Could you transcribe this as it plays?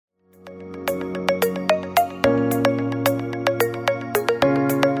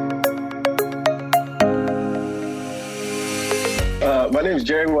name is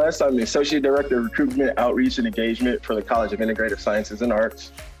Jerry West. I'm the Associate Director of Recruitment, Outreach, and Engagement for the College of Integrative Sciences and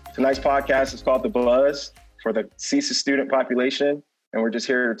Arts. Tonight's podcast is called The Buzz for the CISA student population, and we're just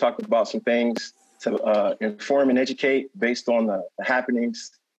here to talk about some things to inform and educate based on the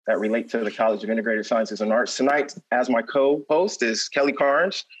happenings that relate to the College of Integrative Sciences and Arts. Tonight, as my co-host is Kelly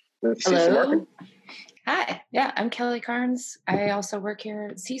Carnes with CISA Marketing. Hi, yeah, I'm Kelly Carnes. I also work here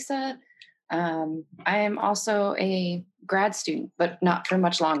at CISA. I am also a grad student, but not for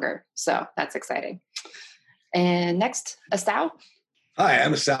much longer. So that's exciting. And next, Asao. Hi,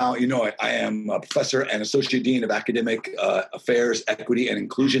 I'm Asao Inoue. I am a professor and associate dean of academic affairs, equity, and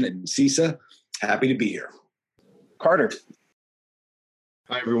inclusion at CISA. Happy to be here. Carter.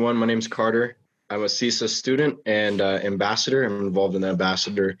 Hi, everyone. My name is Carter. I'm a CISA student and ambassador. I'm involved in the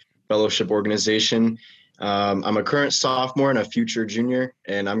Ambassador Fellowship Organization. I'm a current sophomore and a future junior,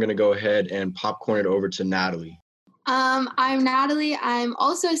 and I'm going to go ahead and popcorn it over to Natalie. I'm Natalie. I'm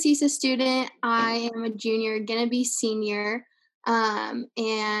also a CISA student. I am a junior, going to be senior,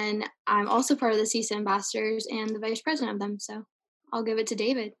 and I'm also part of the CISA ambassadors and the vice president of them, so I'll give it to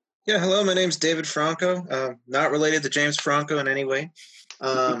David. Yeah, hello, my name's David Franco. Not related to James Franco in any way.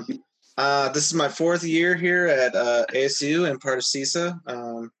 This is my fourth year here at ASU and part of CISA.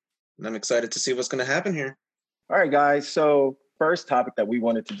 And I'm excited to see what's going to happen here. All right, guys. So first topic that we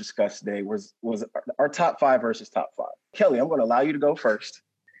wanted to discuss today was our top 5 versus top 5. Kelly, I'm going to allow you to go first.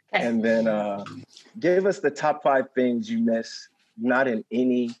 Okay. And then give us the top 5 things you miss, not in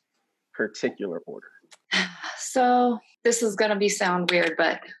any particular order. So this is going to sound weird,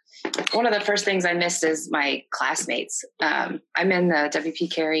 but one of the first things I missed is my classmates. I'm in the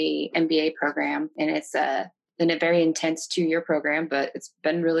WP Carey MBA program, and it's been a very intense 2-year program, but it's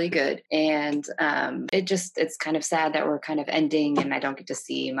been really good. And it's kind of sad that we're kind of ending and I don't get to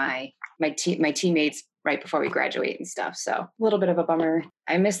see my teammates right before we graduate and stuff. So a little bit of a bummer.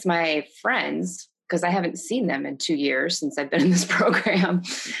 I miss my friends because I haven't seen them in 2 years since I've been in this program.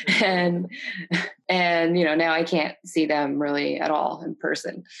 And now I can't see them really at all in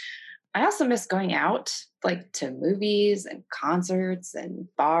person. I also miss going out like to movies and concerts and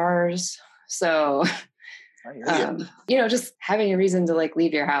bars. So just having a reason to like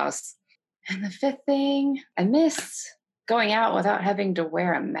leave your house. And the 5th thing, I miss going out without having to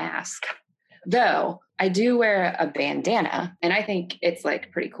wear a mask. Though I do wear a bandana, and I think it's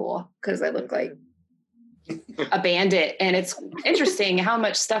like pretty cool because I look like a bandit, and it's interesting how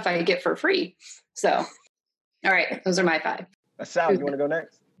much stuff I get for free. So, all right, those are my 5. Asao, you want to go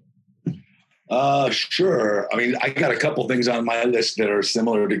next? Sure. I mean, I got a couple things on my list that are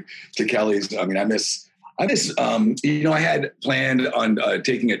similar to Kelly's. I mean, I miss, I had planned on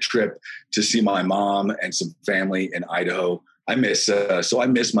taking a trip to see my mom and some family in Idaho. I miss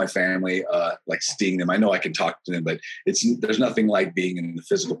my family, like seeing them. I know I can talk to them, but there's nothing like being in the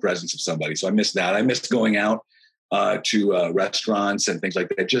physical presence of somebody. So I miss that. I miss going out to restaurants and things like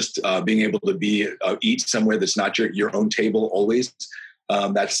that. Just being able to eat somewhere that's not your own table always.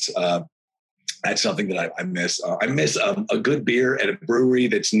 That's something that I miss. I miss a good beer at a brewery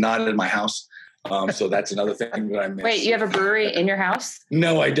that's not in my house. So that's another thing that I miss. Wait, you have a brewery in your house?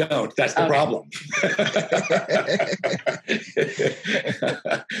 No, I don't. That's the problem.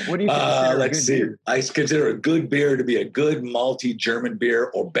 What do you consider let's see. Beer? I consider a good beer to be a good malty German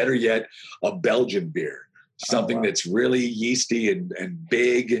beer, or better yet, a Belgian beer. Something that's really yeasty and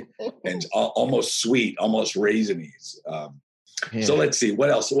big and almost sweet, almost raisiny. So let's see.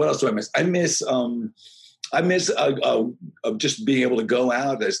 What else do I miss? I miss just being able to go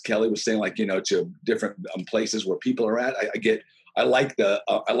out, as Kelly was saying, like, to different places where people are at. I like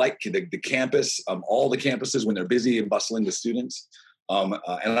the campus, all the campuses when they're busy and bustling with students.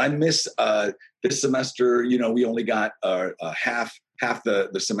 And I miss this semester. We only got half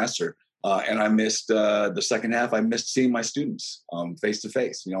the semester, and I missed the second half. I missed seeing my students face to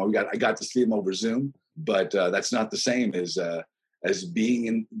face. I got to see them over Zoom, but that's not the same as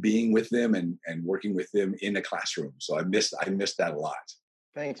being with them and working with them in a classroom. So I missed that a lot.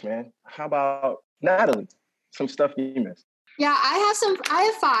 Thanks, man. How about Natalie? Some stuff you missed. Yeah, I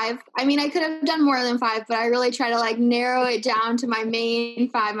have 5. I mean, I could have done more than 5, but I really try to like narrow it down to my main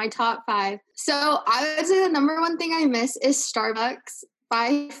 5, my top 5. So I would say the number one thing I miss is Starbucks.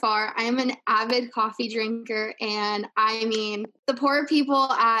 By far, I am an avid coffee drinker, and I mean, the poor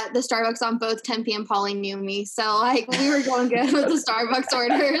people at the Starbucks on both Tempe and Pauley knew me, so like we were going good with the Starbucks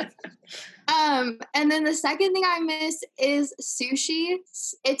orders. And then the second thing I miss is sushi.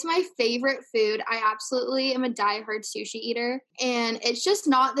 It's my favorite food. I absolutely am a diehard sushi eater. And it's just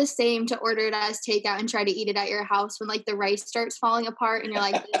not the same to order it as takeout and try to eat it at your house when like the rice starts falling apart and you're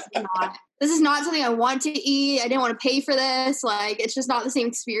like, this is not something I want to eat. I didn't want to pay for this. Like, it's just not the same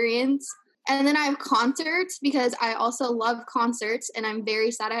experience. And then I have concerts because I also love concerts, and I'm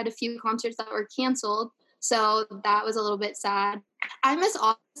very sad I had a few concerts that were canceled. So that was a little bit sad. I miss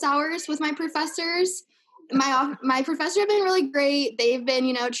office hours with my professors. My professors have been really great. They've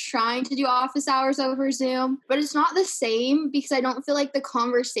been, trying to do office hours over Zoom, but it's not the same because I don't feel like the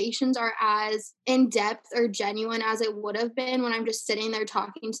conversations are as in-depth or genuine as it would have been when I'm just sitting there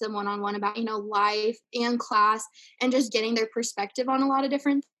talking to them one-on-one about, life and class and just getting their perspective on a lot of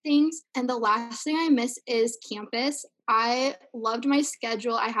different things. And the last thing I miss is campus. I loved my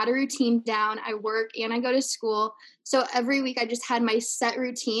schedule. I had a routine down. I work and I go to school. So every week I just had my set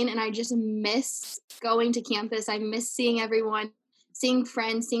routine, and I just miss going to campus. I miss seeing everyone, seeing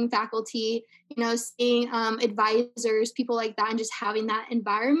friends, seeing faculty, seeing advisors, people like that, and just having that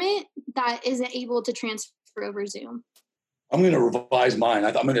environment that isn't able to transfer over Zoom. I'm going to revise mine.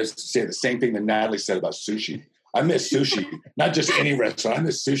 I'm going to say the same thing that Natalie said about sushi. I miss sushi, not just any restaurant. I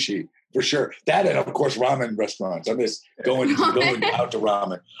miss sushi for sure. That and, of course, ramen restaurants. I miss going out to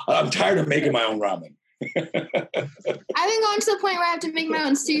ramen. I'm tired of making my own ramen. I've been going to the point where I have to make my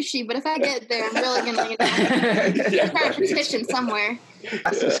own sushi, but if I get there, I'm really going to start a petition somewhere.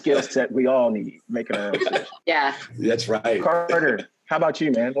 That's a skill set we all need, making our own sushi. Yeah. That's right. Carter, how about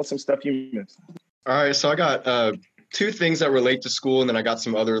you, man? What's some stuff you missed? All right, so I got two things that relate to school, and then I got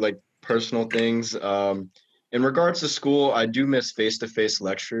some other personal things. In regards to school, I do miss face-to-face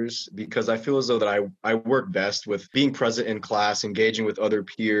lectures because I feel as though that I work best with being present in class, engaging with other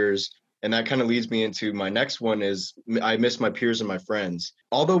peers. And that kind of leads me into my next one is I miss my peers and my friends.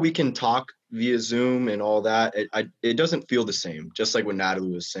 Although we can talk via Zoom and all that, it doesn't feel the same, just like what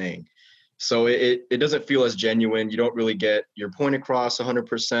Natalie was saying. So it doesn't feel as genuine. You don't really get your point across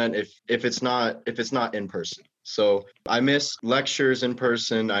 100% if it's not in person. So I miss lectures in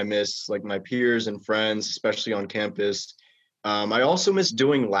person. I miss my peers and friends, especially on campus. I also miss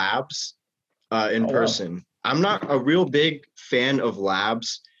doing labs in person. Wow. I'm not a real big fan of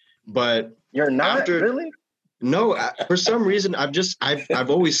labs, but you're not really? No, for some reason I've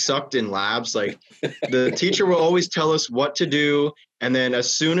always sucked in labs. The teacher will always tell us what to do, and then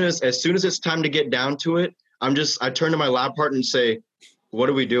as soon as it's time to get down to it, I turn to my lab partner and say, "What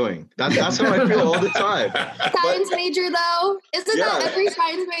are we doing?" That's how I feel all the time. Science major though, isn't that every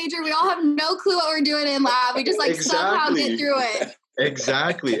science major? We all have no clue what we're doing in lab. We just somehow get through it.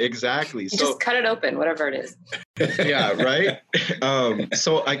 Exactly. You just cut it open, whatever it is. Yeah, right.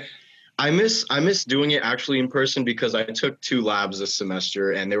 So I miss doing it actually in person because I took 2 labs this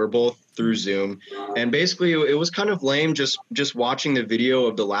semester and they were both through Zoom. And basically it was kind of lame just watching the video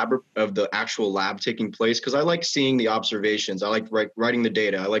of the actual lab taking place because I like seeing the observations. I like writing the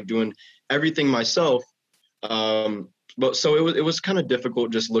data. I like doing everything myself. But so it was kind of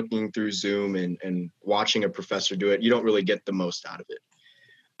difficult just looking through Zoom and watching a professor do it. You don't really get the most out of it.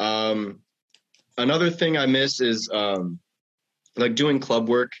 Another thing I miss is doing club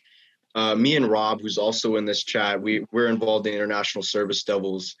work. Me and Rob, who's also in this chat, we're involved in International Service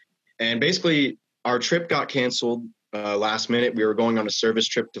Devils. And basically, our trip got canceled last minute. We were going on a service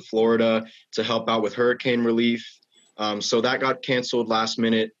trip to Florida to help out with hurricane relief. So that got canceled last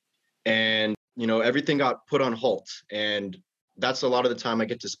minute. And, everything got put on halt. And that's a lot of the time I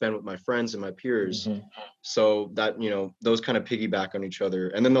get to spend with my friends and my peers. Mm-hmm. So that, those kind of piggyback on each other.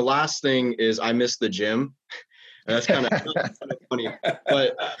 And then the last thing is I miss the gym. And that's kind of funny,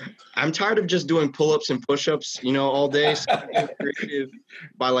 but I'm tired of just doing pull-ups and push-ups, all day. So I'm getting creative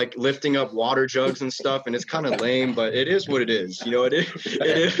by lifting up water jugs and stuff, and it's kind of lame, but it is what it is.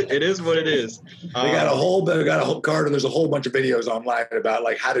 It is what it is. They got a whole card, and there's a whole bunch of videos online about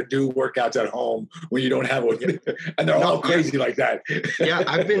how to do workouts at home when you don't have one, and they're all crazy like that. Yeah,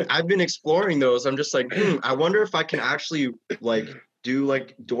 I've been exploring those. I'm just I wonder if I can actually do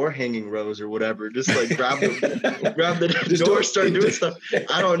door hanging rows or whatever, just grab the door, start doing stuff.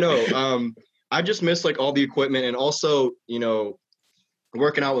 I don't know. I just miss all the equipment and also,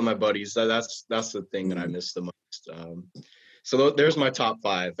 working out with my buddies. That's the thing that I miss the most. So there's my top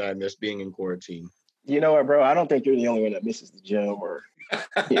 5 that I miss being in quarantine. You know what, bro? I don't think you're the only one that misses the gym or,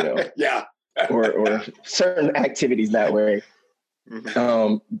 yeah, or certain activities that way.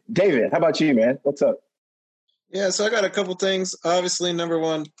 Mm-hmm. David, how about you, man? What's up? Yeah, so I got a couple things. Obviously, number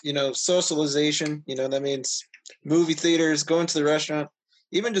one, socialization. That means movie theaters, going to the restaurant.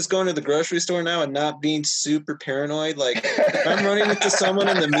 even just going to the grocery store now and not being super paranoid. Like if I'm running into someone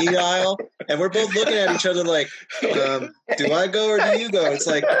in the meat aisle and we're both looking at each other like, do I go or do you go? It's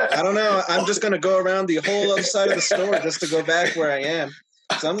like, I don't know. I'm just going to go around the whole other side of the store just to go back where I am.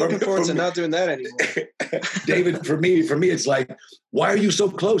 So I'm looking forward to not doing that anymore. David, for me, it's like, why are you so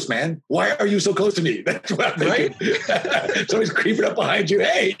close, man? Why are you so close to me? That's what I'm thinking. Right? Somebody's creeping up behind you.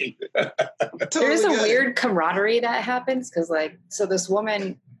 Hey. There's a weird camaraderie that happens because, like, so this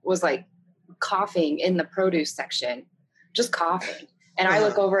woman was like coughing in the produce section, just coughing. And I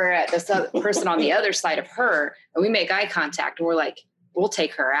look over at this other person on the other side of her, and we make eye contact, and we're like, we'll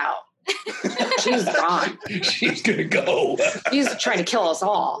take her out. She's gone. She's gonna go. She's trying to kill us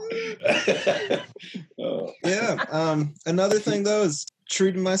all. Yeah. Another thing though is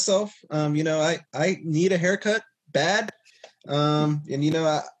treating myself. I need a haircut bad. And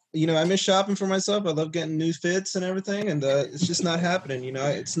I miss shopping for myself. I love getting new fits and everything, and it's just not happening.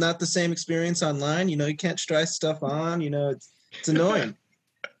 It's not the same experience online. You can't try stuff on. It's annoying.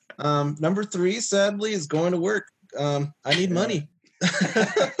 Number 3, sadly, is going to work. I need money.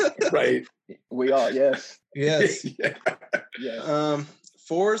 Right. We all, yes. Yes. Yeah.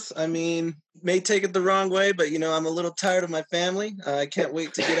 4th, may take it the wrong way, but I'm a little tired of my family. I can't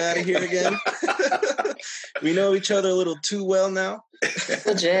wait to get out of here again. We know each other a little too well now.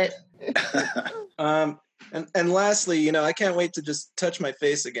 Legit. And lastly, I can't wait to just touch my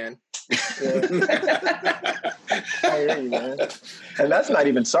face again. Yeah. I hear you, man. And that's not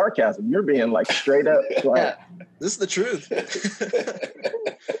even sarcasm. You're being like straight up like, this is the truth.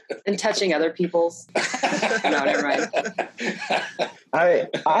 And touching other people's. No, never mind.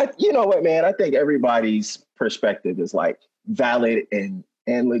 You know what, man? I think everybody's perspective is like valid and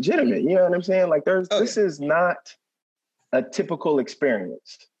legitimate. You know what I'm saying? Like this is not a typical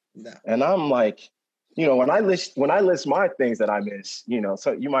experience. No. And I'm like, when I list my things that I miss,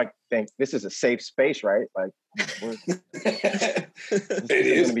 so you might think this is a safe space, right? Like it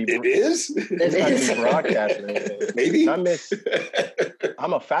is. It's not being broadcasted. Maybe.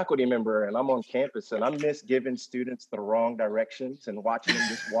 I'm a faculty member and I'm on campus, and I miss giving students the wrong directions and watching them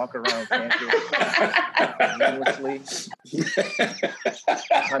just walk around campus aimlessly.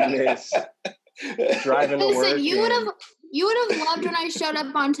 I miss driving to work. Listen, you would have loved when I showed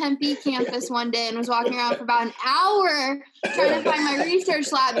up on Tempe campus one day and was walking around for about an hour trying to find my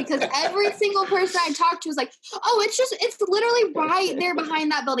research lab, because every single person I talked to was like, oh, it's literally right there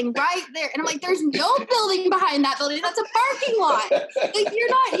behind that building, right there. And I'm like, there's no building behind that building. That's a parking lot. Like, you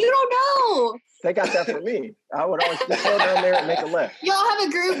don't know. They got that for me. I would always just go down there and make a left. Y'all have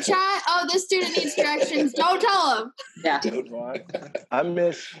a group chat? Oh, this student needs directions. Don't tell them. Yeah. I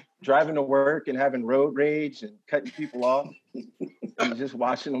miss driving to work and having road rage and cutting people off and just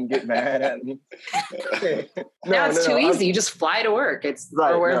watching them get mad at me. Now it's too easy. You just fly to work. It's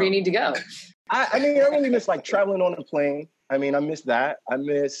right, or wherever you need to go. I really miss like traveling on a plane. I miss that. I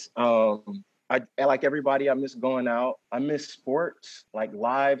miss, like everybody, I miss going out. I miss sports, like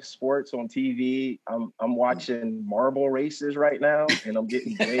live sports on TV. I'm watching marble races right now, and I'm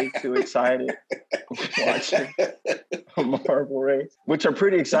getting way too excited watching a marble race, which are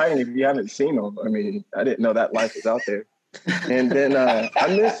pretty exciting if you haven't seen them. I didn't know that life was out there. And then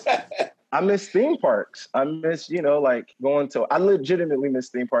I miss theme parks. I miss, like going to. I legitimately miss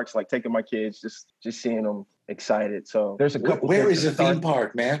theme parks, like taking my kids, just seeing them excited. So there's a couple. Where is the theme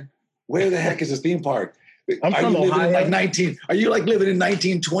park, man? Where the heck is this theme park? I'm from Ohio. Are you like living in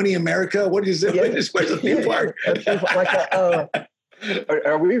 1920 America? What is it? Where's the theme park?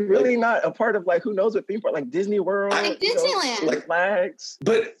 Are we really not a part of like who knows what theme park, like Disney World, like Disneyland, like flags,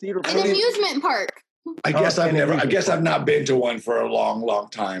 but an amusement park? I guess I've not been to one for a long, long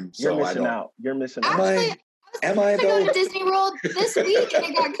time. So You're missing out. You're missing out. Actually, I go to Disney World this week and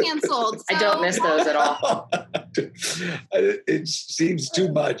it got canceled. So. I don't miss those at all. It seems too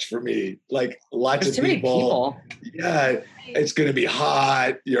much for me. Like lots There's of too people. Many people. Yeah, it's going to be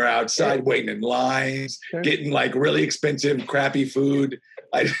hot. You're outside waiting in lines, getting like really expensive, crappy food.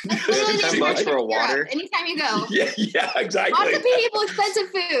 That much for a water. Anytime you go. Yeah, exactly. Lots of people, expensive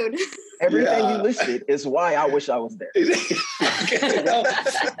food. Everything you listed is why I wish I was there.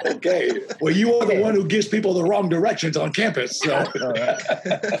 Okay. Well, you are the one who gives people the wrong directions on campus. So.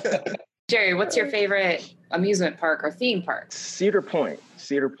 Jerry, what's your favorite amusement park or theme park? Cedar Point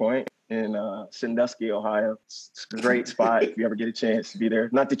in Sandusky, Ohio. It's a great spot if you ever get a chance to be there.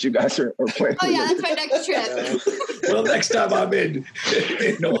 Not that you guys are planning. Oh yeah, that's my next trip. Well, next time I'm in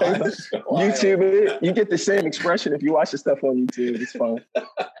Ohio. YouTube it. You get the same expression if you watch the stuff on YouTube. It's fun.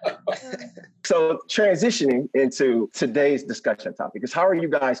 So transitioning into today's discussion topic is how are you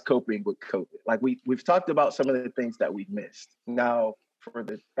guys coping with COVID? Like we've talked about some of the things that we've missed. Now, for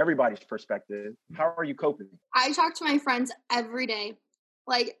everybody's perspective. How are you coping? I talk to my friends every day.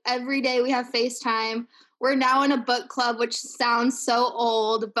 Like every day we have FaceTime. We're now in a book club, which sounds so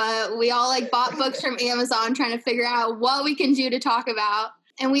old, but we all like bought books from Amazon trying to figure out what we can do to talk about.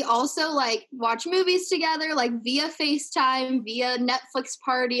 And we also like watch movies together, like via FaceTime, via Netflix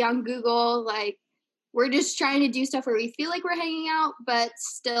party on Google. Like we're just trying to do stuff where we feel like we're hanging out, but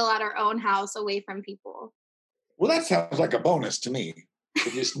still at our own house away from people. Well, that sounds like a bonus to me.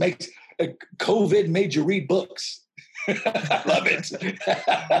 It just makes COVID made you read books. I love it.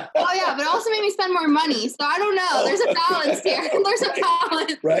 Oh yeah, but it also made me spend more money. So I don't know. There's a balance here. There's a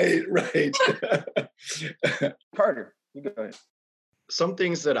balance. Right. Carter, you go ahead. Some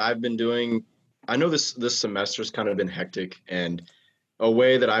things that I've been doing, I know this semester's kind of been hectic, and a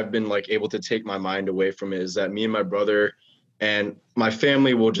way that I've been like able to take my mind away from it is that me and my brother and my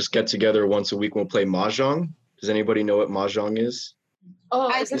family will just get together once a week and we'll play Mahjong. Does anybody know what Mahjong is? Oh,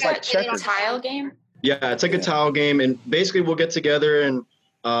 is It's that like checkers. a tile game? Yeah, it's like a tile game, and basically we'll get together and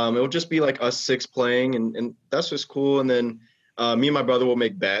it'll just be like us six playing, and that's just cool. And then me and my brother will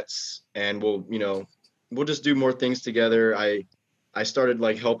make bets, and we'll just do more things together. I started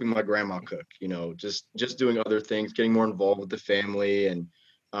like helping my grandma cook, just doing other things, getting more involved with the family, and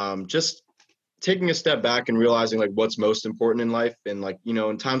just taking a step back and realizing like what's most important in life. And like,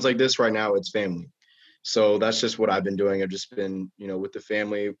 in times like this right now, it's family. So that's just what I've been doing. I've just been, with the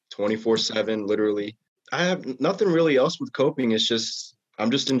family 24/7, literally. I have nothing really else with coping. It's just,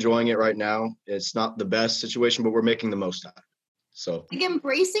 I'm just enjoying it right now. It's not the best situation, but we're making the most out of it. So like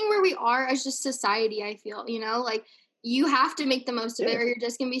embracing where we are as just society, I feel, like you have to make the most of it or you're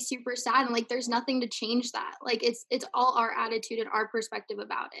just going to be super sad. And like, there's nothing to change that. Like it's all our attitude and our perspective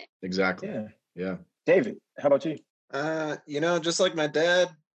about it. Exactly. Yeah. David, how about you? Just like my dad,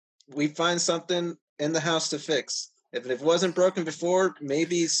 we find something in the house to fix. If it wasn't broken before,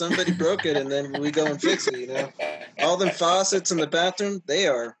 maybe somebody broke it and then we go and fix it, All them faucets in the bathroom, they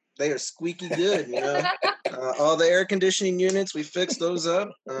are squeaky good, All the air conditioning units, we fixed those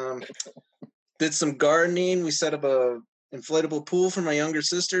up. Did some gardening. We set up a inflatable pool for my younger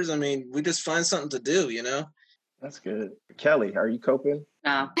sisters. I mean, we just find something to do, That's good. Kelly, are you coping?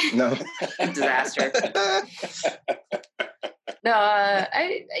 No. Disaster. No,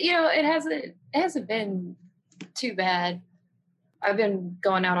 it hasn't been too bad. I've been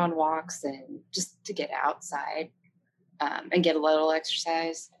going out on walks and just to get outside and get a little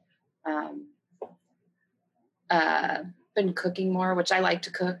exercise. Been cooking more, which I like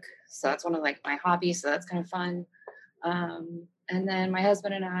to cook. So that's one of like my hobbies. So that's kind of fun. And then my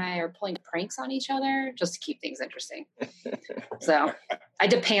husband and I are pulling pranks on each other just to keep things interesting. So I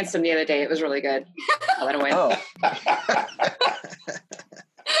did pants him the other day. It was really good. I let him win. Oh.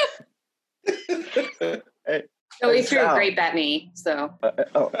 Hey, so he threw a grape at me. So.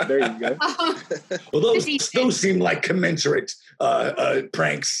 There you go. Well, those seem like commensurate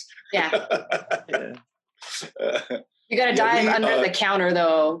pranks. Yeah. You got to dive under the counter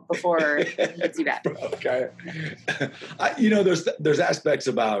though before it hits you back. Okay. There's aspects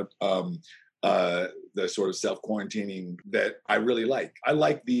about the sort of self-quarantining that I really like. I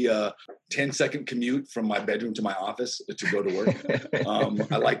like the 10-second commute from my bedroom to my office to go to work.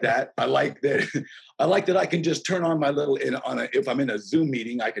 I like that. I like that I can just turn on my little if I'm in a Zoom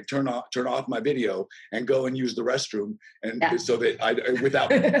meeting, I can turn off my video and go and use the restroom, and so that I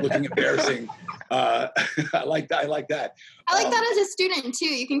without looking embarrassing. I like that. I like that as a student too.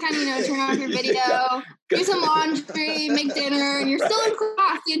 You can kind of turn off your video, do some laundry, make dinner, and you're still in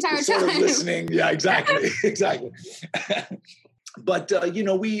class the entire time. Listening. Yeah, exactly. But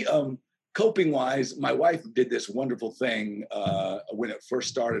we coping wise, my wife did this wonderful thing when it first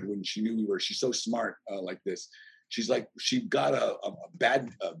started, when she knew she's so smart like this. She's like, she got a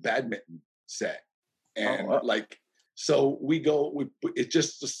badminton set, and so we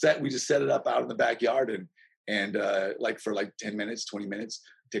just set it up out in the backyard, and like for like 10 minutes, 20 minutes,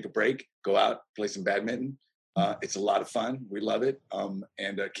 take a break, go out, play some badminton. It's a lot of fun. We love it. And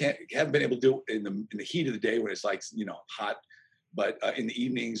haven't been able to do it in the heat of the day when it's like, hot, but in the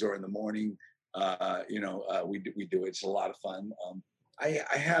evenings or in the morning, we do it. It's a lot of fun. I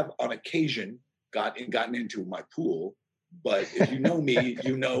have on occasion gotten into my pool, but if you know me,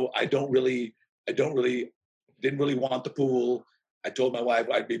 I didn't really want the pool. I told my wife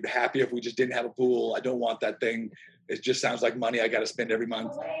I'd be happy if we just didn't have a pool. I don't want that thing. It just sounds like money I got to spend every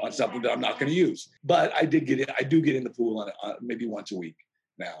month on something that I'm not going to use. But I do get in the pool on maybe once a week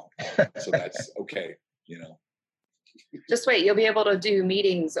now. So that's okay, Just wait, you'll be able to do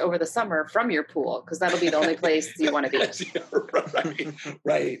meetings over the summer from your pool, because that'll be the only place you want to be.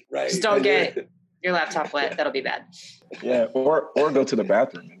 Right. Just don't get your laptop wet, that'll be bad. Yeah, or go to the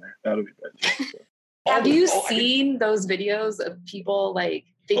bathroom in there. That'll be bad. Have you seen those videos of people like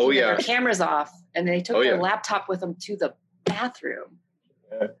thinking that their camera's off and they took their laptop with them to the bathroom?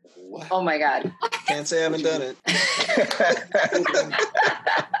 Yeah. Oh my God. Can't say I haven't done it.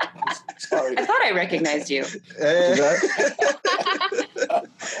 Sorry. I thought I recognized you.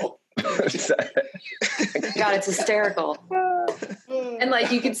 God, it's hysterical. And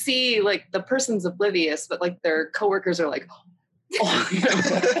like you could see like the person's oblivious, but like their coworkers are like, oh,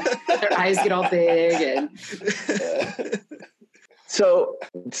 their eyes get all big. And so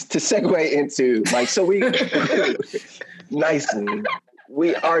to segue into like, so we nicely,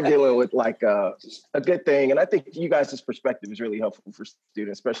 we are dealing with like a good thing. And I think you guys' perspective is really helpful for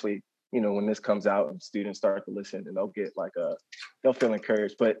students, especially, when this comes out and students start to listen and they'll get like they'll feel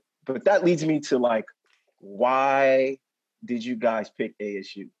encouraged. But that leads me to like, why did you guys pick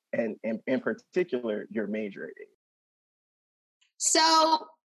ASU and in particular your major at ASU? So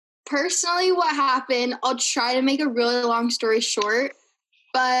personally, what happened, I'll try to make a really long story short,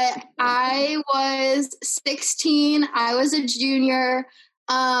 but I was 16. I was a junior.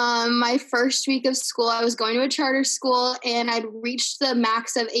 My first week of school, I was going to a charter school and I'd reached the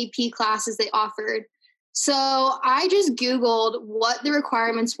max of AP classes they offered. So I just Googled what the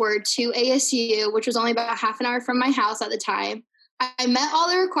requirements were to ASU, which was only about half an hour from my house at the time. I met all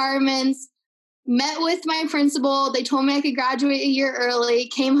the requirements, met with my principal. They told me I could graduate a year early,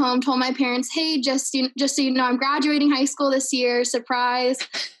 came home, told my parents, hey, just so you know, I'm graduating high school this year. Surprise.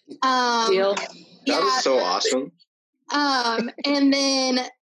 Deal. That was so awesome. And then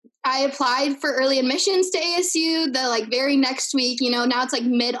I applied for early admissions to ASU the like very next week, now it's like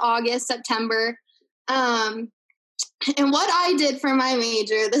mid-August, September. And what I did for my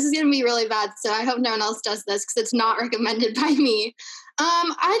major, this is going to be really bad, so I hope no one else does this because it's not recommended by me.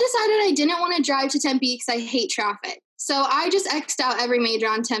 I decided I didn't want to drive to Tempe because I hate traffic. So I just X'd out every major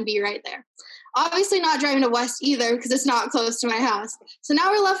on Tempe right there. Obviously not driving to West either because it's not close to my house. So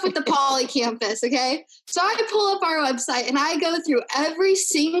now we're left with the Poly campus, okay? So I pull up our website and I go through every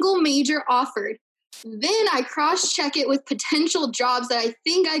single major offered. Then I cross-check it with potential jobs that I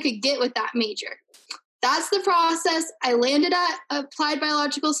think I could get with that major. That's the process. I landed at Applied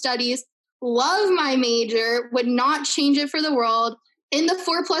Biological Studies, love my major, would not change it for the world. In the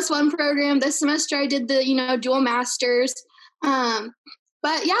 4+1 program, this semester I did the, dual masters.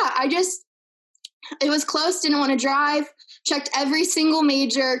 But yeah, it was close, didn't want to drive, checked every single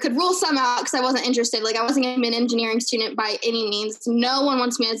major, could rule some out because I wasn't interested. Like I wasn't going to be an engineering student by any means. No one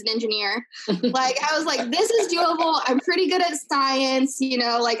wants me as an engineer. Like I was like, this is doable. I'm pretty good at science,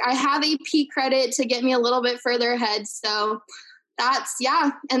 like I have AP credit to get me a little bit further ahead. So that's,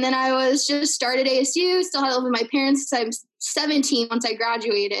 yeah. And then I was just started ASU, still had to live with my parents because I'm 17 once I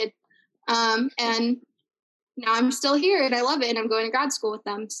graduated. And now I'm still here and I love it. And I'm going to grad school with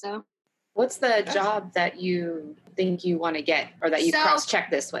them. So. What's the job that you think you want to get or that you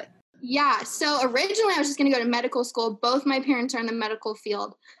cross-check this with? Yeah. So originally I was just going to go to medical school. Both my parents are in the medical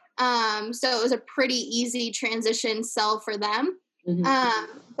field. So it was a pretty easy transition sell for them.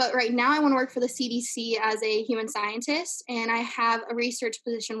 Mm-hmm. But right now I want to work for the CDC as a human scientist, and I have a research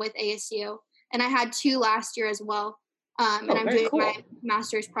position with ASU, and I had 2 last year as well. And I'm doing my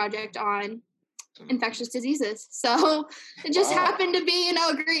master's project on infectious diseases. So it just happened to be,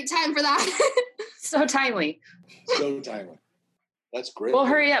 a great time for that. So timely. That's great. Well,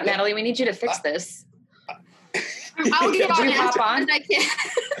 hurry up, Natalie. We need you to fix this. I'll get on it. Hop on?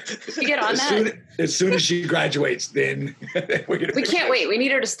 You get on that? As soon as she graduates, then we can't wait. We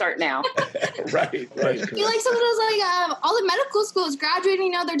need her to start now. Right. You like someone was like, all the medical schools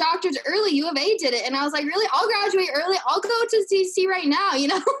graduating, their doctors early. U of A did it. And I was like, really? I'll graduate early. I'll go to CC right now,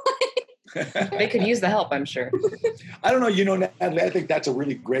 They could use the help, I'm sure. I don't know. Natalie, I think that's a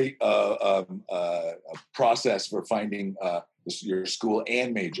really great process for finding your school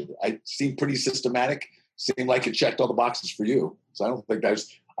and major. I seem pretty systematic. Seemed like it checked all the boxes for you. So I don't think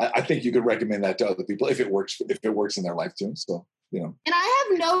I think you could recommend that to other people if it works in their life too. So, And I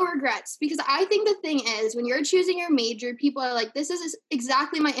have no regrets because I think the thing is when you're choosing your major, people are like, this is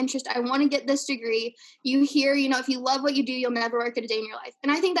exactly my interest. I want to get this degree. You hear, if you love what you do, you'll never work a day in your life.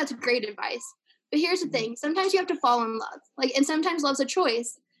 And I think that's great advice. But here's the thing. Sometimes you have to fall in love. And sometimes love's a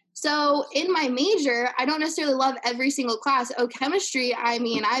choice. So in my major, I don't necessarily love every single class. Chemistry, I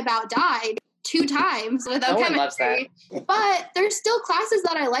about died 2 times with chemistry. But there's still classes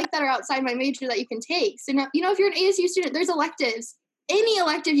that I like that are outside my major that you can take. So now, if you're an ASU student, there's electives. Any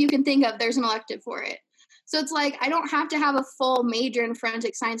elective you can think of, there's an elective for it. So it's like I don't have to have a full major in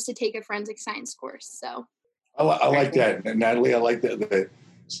forensic science to take a forensic science course. So I like that, Natalie. I like that.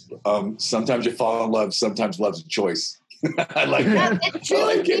 Sometimes you fall in love, sometimes love's a choice. I like that. It's true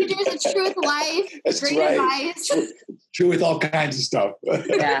with majors, it's true with life. That's Great right. advice. True with all kinds of stuff.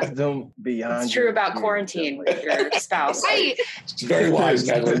 Yeah. Beyond It's true about quarantine with your spouse. Right. It's very wise,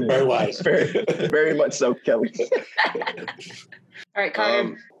 Natalie. Very wise. Very much so, Kelly. All right,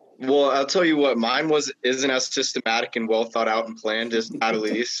 Carter. Well, I'll tell you what, mine isn't as systematic and well thought out and planned as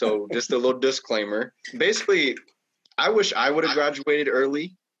Natalie's. So just a little disclaimer. Basically, I wish I would have graduated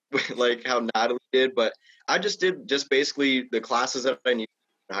early, like how Natalie did, but I did basically the classes that I needed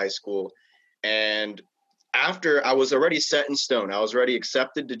in high school. And after, I was already set in stone. I was already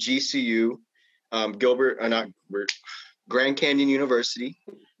accepted to GCU, Grand Canyon University.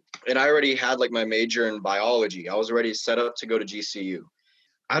 And I already had like my major in biology. I was already set up to go to GCU.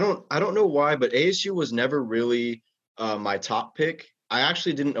 I don't know why, but ASU was never really my top pick. I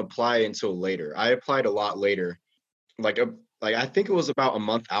actually didn't apply until later. I applied a lot later. Like I think it was about a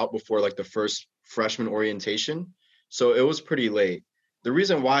month out before like the first freshman orientation. So it was pretty late. The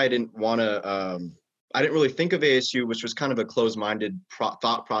reason why I didn't want to, I didn't really think of ASU, which was kind of a closed-minded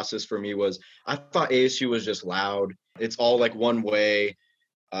thought process for me, was I thought ASU was just loud. It's all like one way.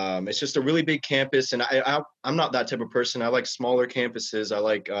 It's just a really big campus. And I'm not that type of person. I like smaller campuses. I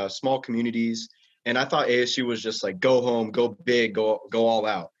like small communities. And I thought ASU was just like, go home, go big, go all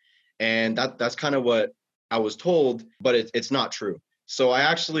out. And that's kind of what I was told, but it's not true. So I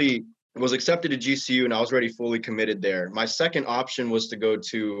actually was accepted to GCU and I was already fully committed there. My second option was to go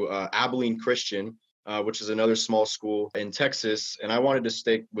to Abilene Christian, which is another small school in Texas. And I wanted to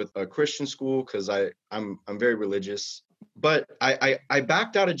stick with a Christian school because I'm very religious. But I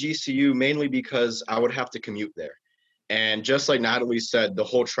backed out of GCU mainly because I would have to commute there. And just like Natalie said, the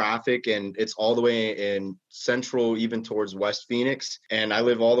whole traffic, and it's all the way in central, even towards West Phoenix. And I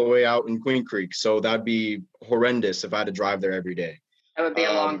live all the way out in Queen Creek. So that'd be horrendous if I had to drive there every day. That would be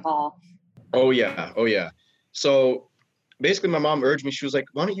a long haul. Oh, yeah. So basically my mom urged me, she was like,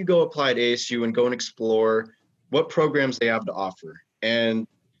 why don't you go apply at ASU and go and explore what programs they have to offer? And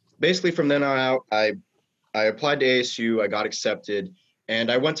basically from then on out, I applied to ASU, I got accepted, and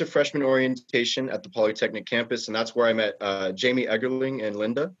I went to freshman orientation at the Polytechnic campus, and that's where I met Jamie Eggerling and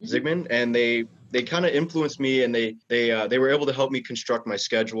Linda Zigman, and they kind of influenced me, and they were able to help me construct my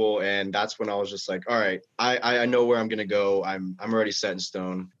schedule, and that's when I was just like, all right, I know where I'm gonna go. I'm already set in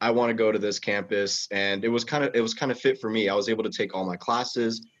stone. I want to go to this campus, and it was kind of fit for me. I was able to take all my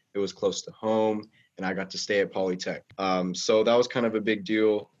classes. It was close to home, and I got to stay at Polytech. So that was kind of a big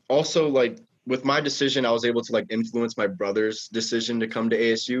deal. Also, like, with my decision, I was able to like influence my brother's decision to come to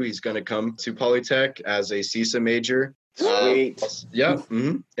ASU. He's going to come to Polytech as a CISA major. Sweet. Yeah.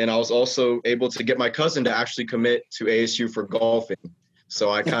 Mm-hmm. And I was also able to get my cousin to actually commit to ASU for golfing. So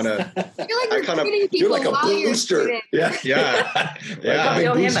I kind of, you're like a booster. Yeah.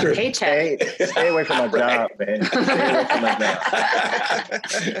 Bill him a paycheck. Stay away from my job, man. Stay away from my job.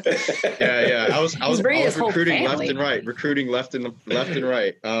 Yeah. I was recruiting left and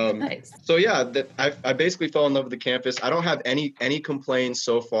right. Nice. So yeah, I basically fell in love with the campus. I don't have any complaints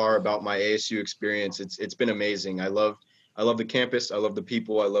so far about my ASU experience. It's been amazing. I love the campus. I love the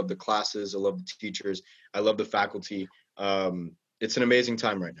people. I love the classes. I love the teachers. I love the faculty. It's an amazing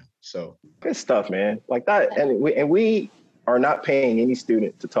time right now. So good stuff, man. Like that, and we are not paying any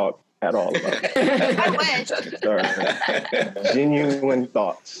student to talk at all about it. I wish. Genuine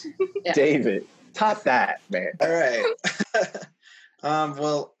thoughts. Yeah. David, top that, man. All right.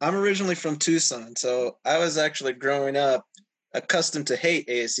 Well, I'm originally from Tucson, so I was actually growing up accustomed to hate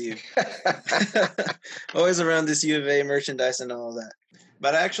ASU. Always around this U of A merchandise and all that.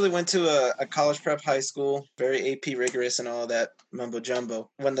 But I actually went to a college prep high school, very AP rigorous and all that mumbo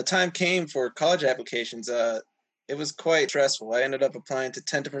jumbo. When the time came for college applications, it was quite stressful. I ended up applying to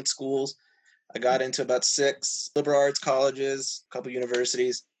 10 different schools. I got into about 6 liberal arts colleges, a couple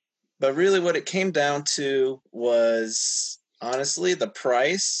universities. But really what it came down to was, honestly, the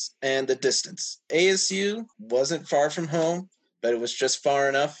price and the distance. ASU wasn't far from home, but it was just far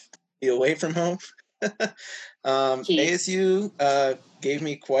enough to be away from home. ASU gave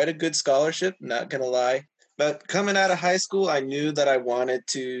me quite a good scholarship, not going to lie. But coming out of high school, I knew that I wanted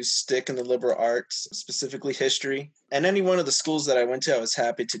to stick in the liberal arts, specifically history. And any one of the schools that I went to, I was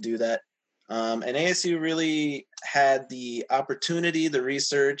happy to do that. And ASU really had the opportunity, the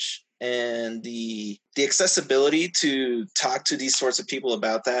research, and the accessibility to talk to these sorts of people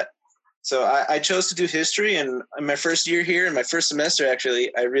about that. So I chose to do history, and in my first year here, in my first semester, actually,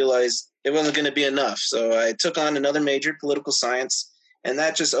 I realized it wasn't going to be enough. So I took on another major, political science, and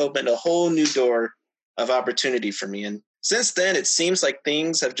that just opened a whole new door of opportunity for me. And since then, it seems like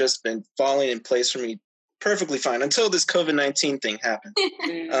things have just been falling in place for me perfectly fine until this COVID-19 thing happened.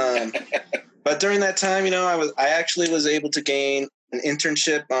 But during that time, I actually was able to gain an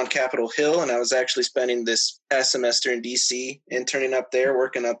internship on Capitol Hill, and I was actually spending this past semester in DC, interning up there,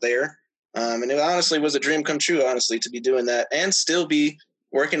 working up there. And it honestly was a dream come true, honestly, to be doing that and still be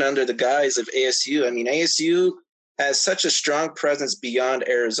working under the guise of ASU. I mean, ASU has such a strong presence beyond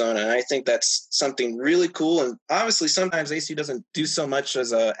Arizona, and I think that's something really cool. And obviously, sometimes ASU doesn't do so much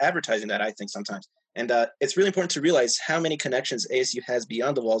as advertising that, I think, sometimes. And it's really important to realize how many connections ASU has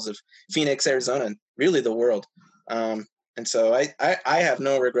beyond the walls of Phoenix, Arizona, and really the world. And so I have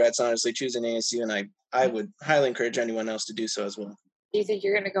no regrets, honestly, choosing ASU, and I would highly encourage anyone else to do so as well. Do you think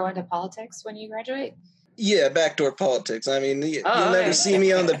you're going to go into politics when you graduate? Yeah, backdoor politics. I mean, you'll never see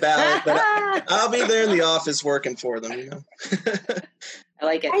me on the ballot, but I'll be there in the office working for them, I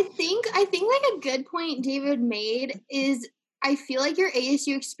like it. I think like a good point David made is I feel like your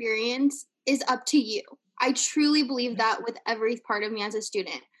ASU experience is up to you. I truly believe that with every part of me as a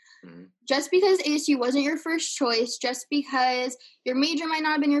student. Mm-hmm. Just because ASU wasn't your first choice, just because your major might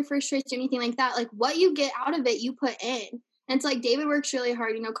not have been your first choice or anything like that, like what you get out of it, you put in. And it's like David works really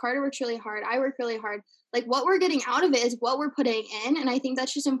hard, Carter works really hard, I work really hard. Like what we're getting out of it is what we're putting in. And I think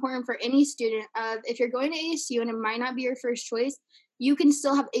that's just important for any student of if you're going to ASU and it might not be your first choice, you can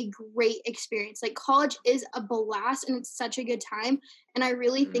still have a great experience. Like college is a blast and it's such a good time. And I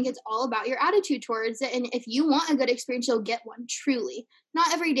really think it's all about your attitude towards it. And if you want a good experience, you'll get one, truly.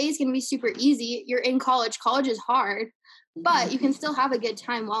 Not every day is going to be super easy. You're in college. College is hard, but you can still have a good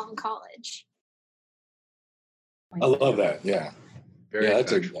time while in college. I love that. Yeah.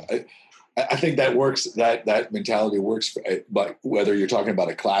 I think that works. That mentality works. But whether you're talking about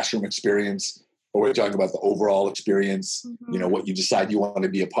a classroom experience or we're talking about the overall experience, what you decide you want to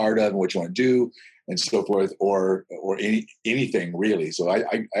be a part of and what you want to do and so forth, or anything really. So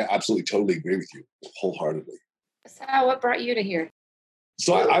I absolutely totally agree with you wholeheartedly. So what brought you to here?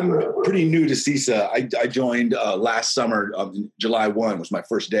 So I'm pretty new to CISA. I joined last summer. July 1 was my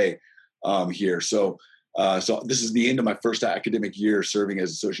first day here. So this is the end of my first academic year serving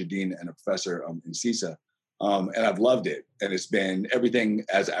as associate dean and a professor in CISA. And I've loved it. And it's been everything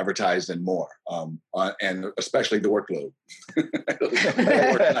as advertised and more, and especially the workload.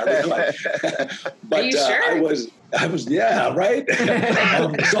 But are you sure? I was, yeah, right.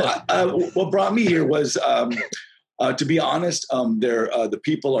 What brought me here was, to be honest, the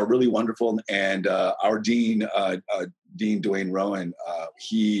people are really wonderful. And our dean, Dean Dwayne Rowan,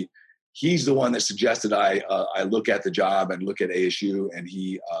 he's the one that suggested I look at the job and look at ASU, and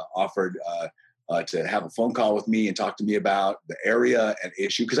he offered to have a phone call with me and talk to me about the area and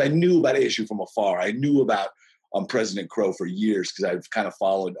ASU, because I knew about ASU from afar. I knew about President Crow for years because I've kind of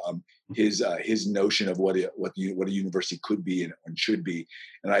followed his notion of what a university could be and should be,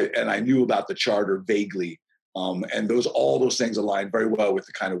 and I knew about the charter vaguely, and all those things align very well with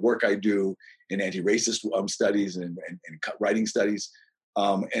the kind of work I do in anti-racist studies and writing studies.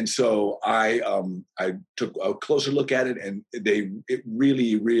 And so I took a closer look at it, and it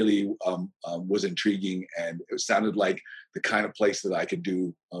really, really was intriguing, and it sounded like the kind of place that I could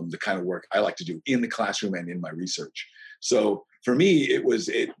do the kind of work I like to do in the classroom and in my research. So for me,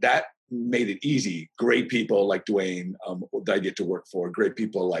 that made it easy. Great people like Dwayne that I get to work for, great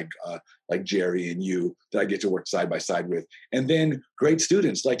people like Jerry and you that I get to work side by side with, and then great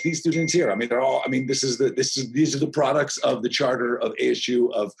students like these students here. I mean, these are the products of the charter of ASU,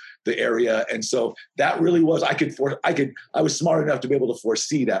 of the area, and so that really was I was smart enough to be able to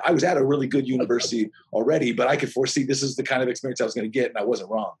foresee that. I was at a really good university already, but I could foresee this is the kind of experience I was going to get, and I wasn't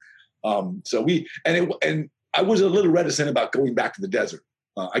wrong. And I was a little reticent about going back to the desert.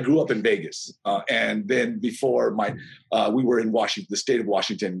 I grew up in Vegas, and then before we were in Washington, the state of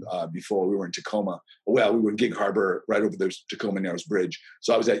Washington. Before we were in Tacoma. Well, we were in Gig Harbor, right over the Tacoma Narrows Bridge.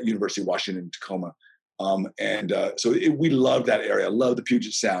 So I was at University of Washington, Tacoma, we loved that area. Loved the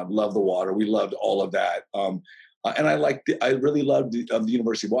Puget Sound, loved the water. We loved all of that, and I really loved the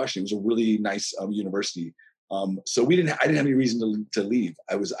University of Washington. It was a really nice university. So I didn't have any reason to leave.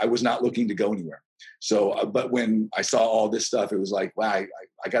 I was not looking to go anywhere. So, but when I saw all this stuff, it was like, wow,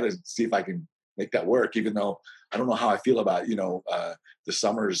 I got to see if I can make that work, even though I don't know how I feel about, the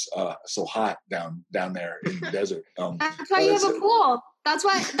summers so hot down there in the desert. That's why you have a pool. That's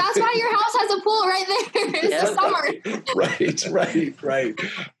why your house has a pool right there. It's the Right.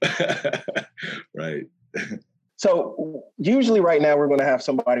 Right. So usually right now we're going to have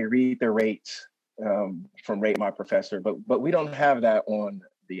somebody read their rates from Rate My Professor, but we don't have that on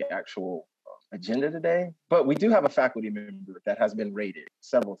the actual agenda today. But we do have a faculty member that has been rated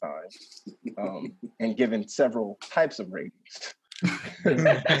several times and given several types of ratings.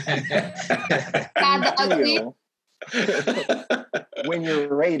 Bad the ugly. When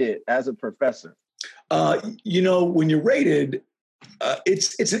you're rated as a professor? When you're rated,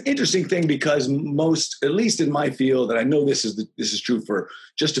 it's an interesting thing because most, at least in my field, and I know this is true for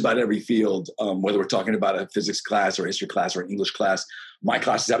just about every field, whether we're talking about a physics class or history class or an English class, my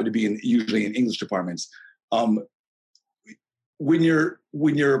classes happen to be usually in English departments. When you're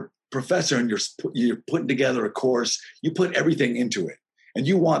a professor and you're putting together a course, you put everything into it. And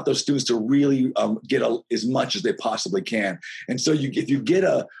you want those students to really get as much as they possibly can. And so if you get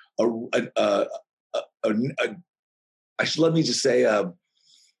let me just say a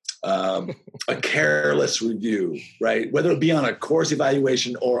careless review, right? Whether it be on a course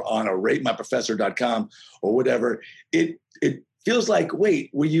evaluation or on a ratemyprofessor.com or whatever, it feels like, wait,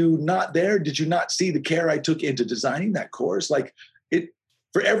 were you not there? Did you not see the care I took into designing that course? Like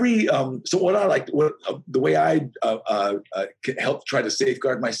for every, so what I like, the way I help try to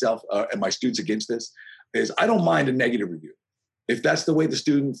safeguard myself and my students against this is I don't mind a negative review. If that's the way the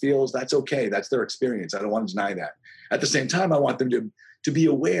student feels, that's okay. That's their experience. I don't want to deny that. At the same time, I want them to be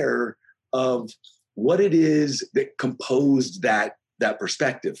aware of what it is that composed that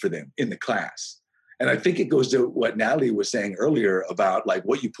perspective for them in the class. And I think it goes to what Natalie was saying earlier about like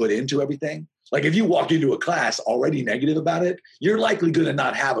what you put into everything. Like if you walk into a class already negative about it, you're likely going to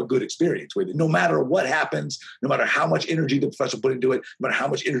not have a good experience with it. No matter what happens, no matter how much energy the professor put into it, no matter how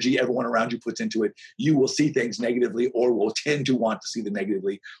much energy everyone around you puts into it, you will see things negatively or will tend to want to see the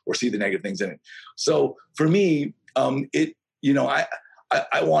negatively or see the negative things in it. So for me, I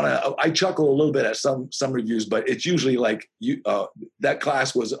chuckle a little bit at some reviews, but it's usually like that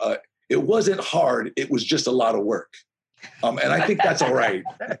class was, it wasn't hard. It was just a lot of work. And I think that's all right.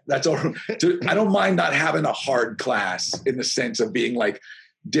 That's all right. I don't mind not having a hard class in the sense of being like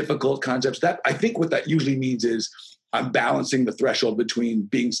difficult concepts. That I think what that usually means is I'm balancing the threshold between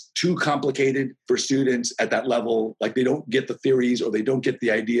being too complicated for students at that level, like they don't get the theories or they don't get the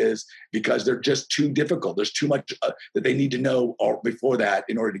ideas because they're just too difficult. There's too much that they need to know before that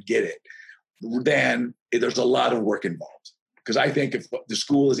in order to get it. Then there's a lot of work involved. Because I think if the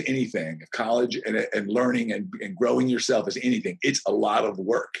school is anything, if college and learning and growing yourself is anything, it's a lot of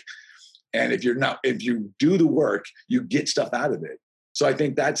work. And if you do the work, you get stuff out of it. So I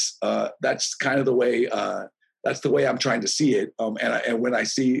think that's kind of the way that's the way I'm trying to see it. And when I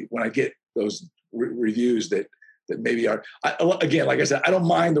get those reviews that maybe are, again, like I said, I don't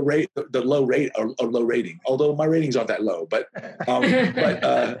mind the low rate or low rating, although my ratings aren't that low, but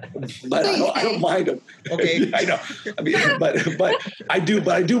I don't mind them. Okay. I know. I mean, but I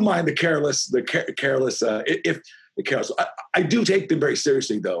do mind the careless, I do take them very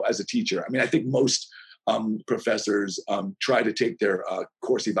seriously though, as a teacher. I mean, I think most professors try to take their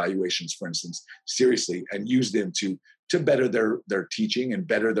course evaluations, for instance, seriously and use them to better their teaching and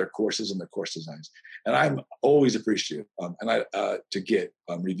better their courses and their course designs. And I'm always appreciative to get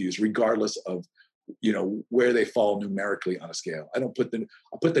reviews, regardless of where they fall numerically on a scale. I don't put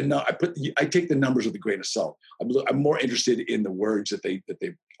I take the numbers with a grain of salt. I'm more interested in the words that they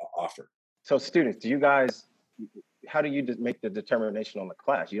offer. So students, how do you make the determination on the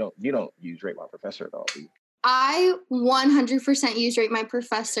class? You don't use Rate My Professor at all, do you? I 100% use Rate My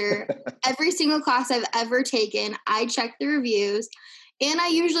Professor. Every single class I've ever taken, I check the reviews. And I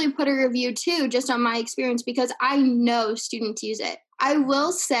usually put a review too, just on my experience, because I know students use it. I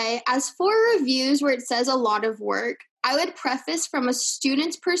will say, as for reviews where it says a lot of work, I would preface from a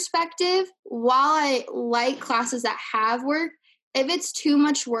student's perspective, while I like classes that have work, if it's too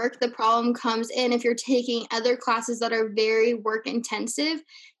much work, the problem comes in if you're taking other classes that are very work intensive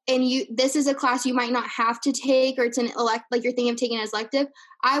and this is a class you might not have to take, or it's like you're thinking of taking as elective.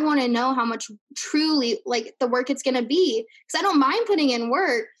 I want to know how much truly like the work it's going to be, because I don't mind putting in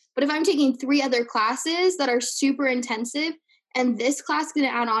work, but if I'm taking 3 other classes that are super intensive and this class is going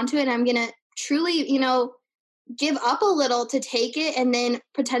to add on to it, and I'm going to truly, give up a little to take it and then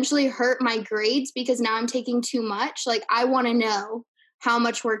potentially hurt my grades because now I'm taking too much. Like, I want to know how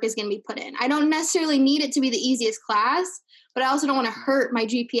much work is going to be put in. I don't necessarily need it to be the easiest class, but I also don't want to hurt my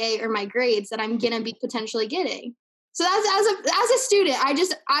GPA or my grades that I'm going to be potentially getting. So that's as a student,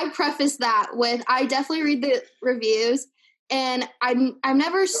 I preface that with, I definitely read the reviews, and I'm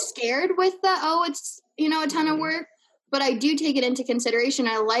never scared with it's, a ton of work, but I do take it into consideration.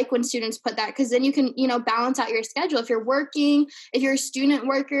 I like when students put that, because then you can, balance out your schedule. If you're working, if you're a student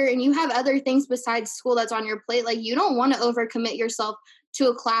worker and you have other things besides school that's on your plate, like, you don't want to overcommit yourself to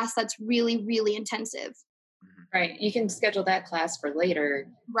a class that's really, really intensive. Right. You can schedule that class for later.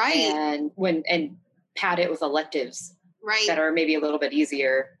 Right. And pad it with electives. Right. That are maybe a little bit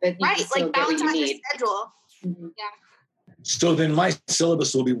easier. But you right. can still Like, get what balance you out your need. schedule. Mm-hmm. Yeah. So then my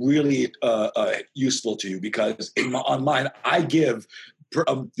syllabus will be really useful to you, because on mine, I give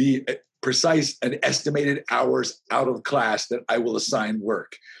the precise and estimated hours out of class that I will assign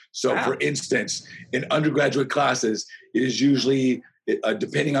work. So for instance, in undergraduate classes, it is usually,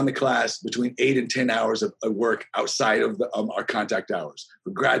 depending on the class, between 8 and 10 hours of work outside of our contact hours. For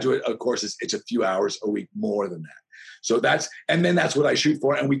graduate courses, it's a few hours a week more than that. So that's what I shoot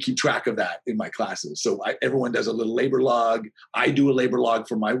for, and we keep track of that in my classes. So everyone does a little labor log. I do a labor log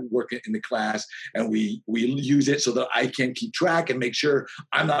for my work in the class, and we use it so that I can keep track and make sure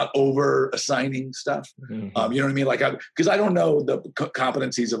I'm not over assigning stuff. Mm-hmm. You know what I mean? Like, because I don't know the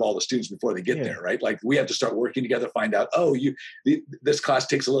competencies of all the students before they get there, right? Like, we have to start working together, find out, this class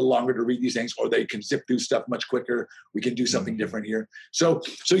takes a little longer to read these things, or they can zip through stuff much quicker. We can do something different here. So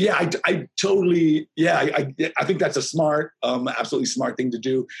yeah, I totally, I think that's a smart, absolutely smart thing to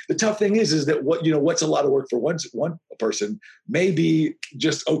do. The tough thing is that what's a lot of work for one person may be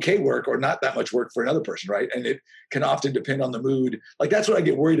just okay work or not that much work for another person, right? And it can often depend on the mood. Like, that's what I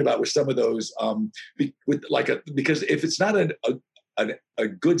get worried about with some of those, because if it's not a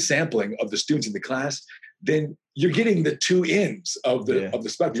good sampling of the students in the class, then you're getting the two ends of the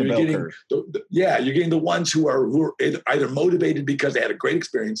spectrum. You're getting you're getting the ones who are either motivated because they had a great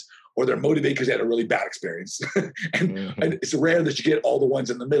experience, or they're motivated because they had a really bad experience. and it's rare that you get all the ones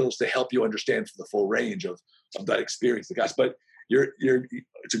in the middle to help you understand the full range of that experience, the guys. But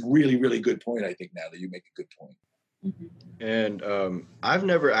it's a really, really good point, I think, Natalie. You make a good point. Mm-hmm. And I've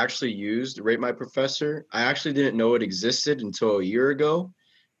never actually used Rate My Professor. I actually didn't know it existed until a year ago.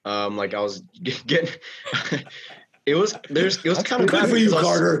 I was getting it was kind of good for you,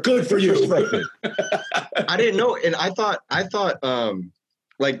 Carter. Good for you. I didn't know, and I thought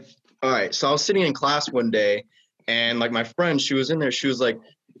all right, so I was sitting in class one day, and like my friend, she was in there. She was like,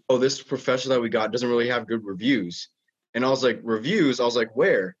 "Oh, this professor that we got doesn't really have good reviews." And I was like, "Reviews?" I was like,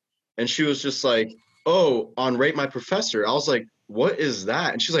 "Where?" And she was just like, "Oh, on Rate My Professor." I was like, "What is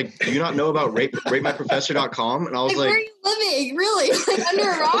that?" And she's like, "Do you not know about ratemyprofessor.com?" And I was like, "Where are you living? Really? Like under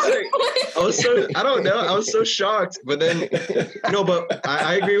a rock?" I don't know. I was so shocked. But then, but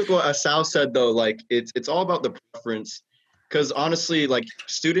I agree with what Asao said, though. Like, it's all about the preference. Because honestly, like,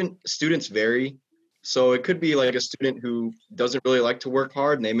 students vary. So it could be like a student who doesn't really like to work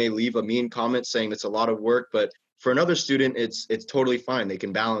hard, and they may leave a mean comment saying it's a lot of work. But for another student, it's totally fine. They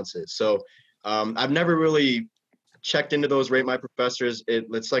can balance it. So I've never really checked into those Rate My Professors.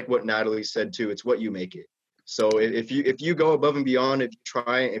 It's like what Natalie said too. It's what you make it. So if you go above and beyond, if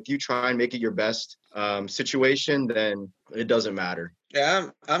you try and make it your best situation, then it doesn't matter.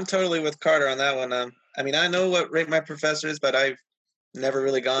 Yeah, I'm totally with Carter on that one. I know what Rate My Professor is, but I've never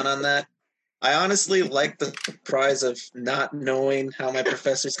really gone on that. I honestly like the surprise of not knowing how my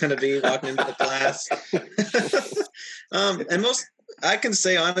professor's going to be walking into the class. I can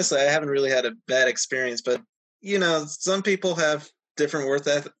say honestly, I haven't really had a bad experience, but some people have different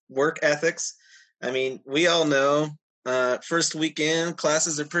work ethics. I mean, we all know first weekend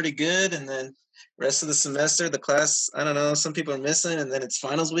classes are pretty good, and then rest of the semester, the class, I don't know, some people are missing, and then it's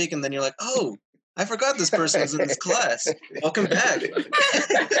finals week, and then you're like, oh, I forgot this person was in this class. Welcome back.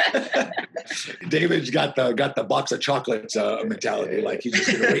 David's got the box of chocolates mentality. Like, he's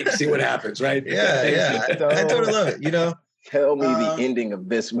just gonna wait and see what happens, right? Yeah. I totally love it. Tell me the ending of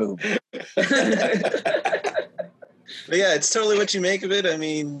this movie. But yeah, it's totally what you make of it. I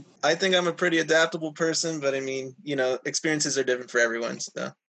mean, I think I'm a pretty adaptable person, but I mean, experiences are different for everyone. So.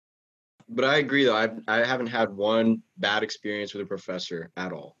 But I agree, though. I haven't had one bad experience with a professor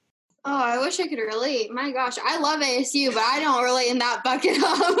at all. Oh, I wish I could relate. My gosh, I love ASU, but I don't relate in that bucket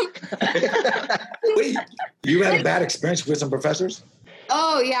up. Wait, you had a bad experience with some professors?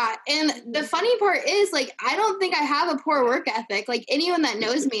 Oh, yeah. And the funny part is, like, I don't think I have a poor work ethic. Like, anyone that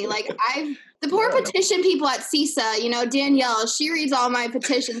knows me, like, the poor petition people at CISA, Danielle, she reads all my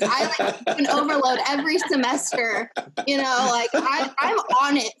petitions. I can overload every semester, I'm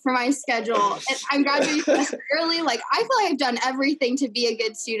on it for my schedule. And I'm graduating semester early. Like, I feel like I've done everything to be a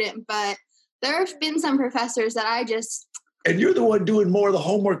good student, but there have been some professors that I just... And you're the one doing more of the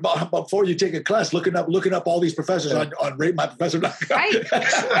homework before you take a class, looking up all these professors on ratemyprofessor.com.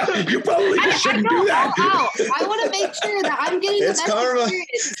 Right. You probably shouldn't do that. I want to make sure that I'm getting the best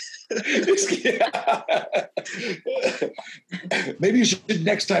experience. Maybe you should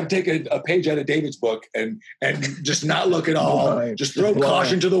next time take a page out of David's book and just not look at all. Blind. Just throw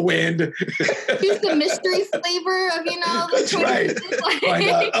caution to the wind. Use the mystery flavor of the choices. Right. Find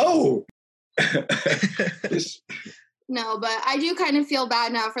out. No, but I do kind of feel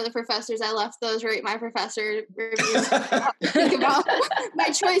bad now for the professors I left those Rate My Professor reviews. Think about my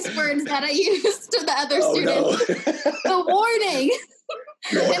choice words that I used to the other students. No. The warning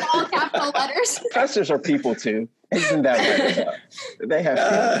in all capital letters. Professors are people too. Isn't that right? They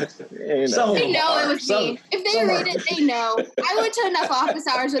have feelings, They know it was me. If they read it, they know. I went to enough office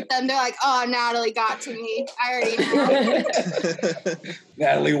hours with them. They're like, oh, Natalie got to me. I already know.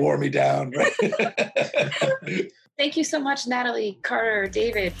 Natalie wore me down. Thank you so much, Natalie, Carter,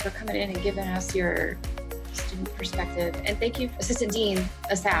 David, for coming in and giving us your student perspective. And thank you, Assistant Dean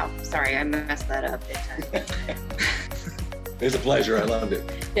Asao. Sorry, I messed that up big time. It was a pleasure. I loved it.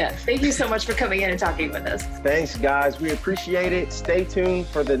 Yeah, thank you so much for coming in and talking with us. Thanks, guys. We appreciate it. Stay tuned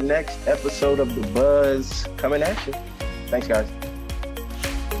for the next episode of The Buzz coming at you. Thanks, guys.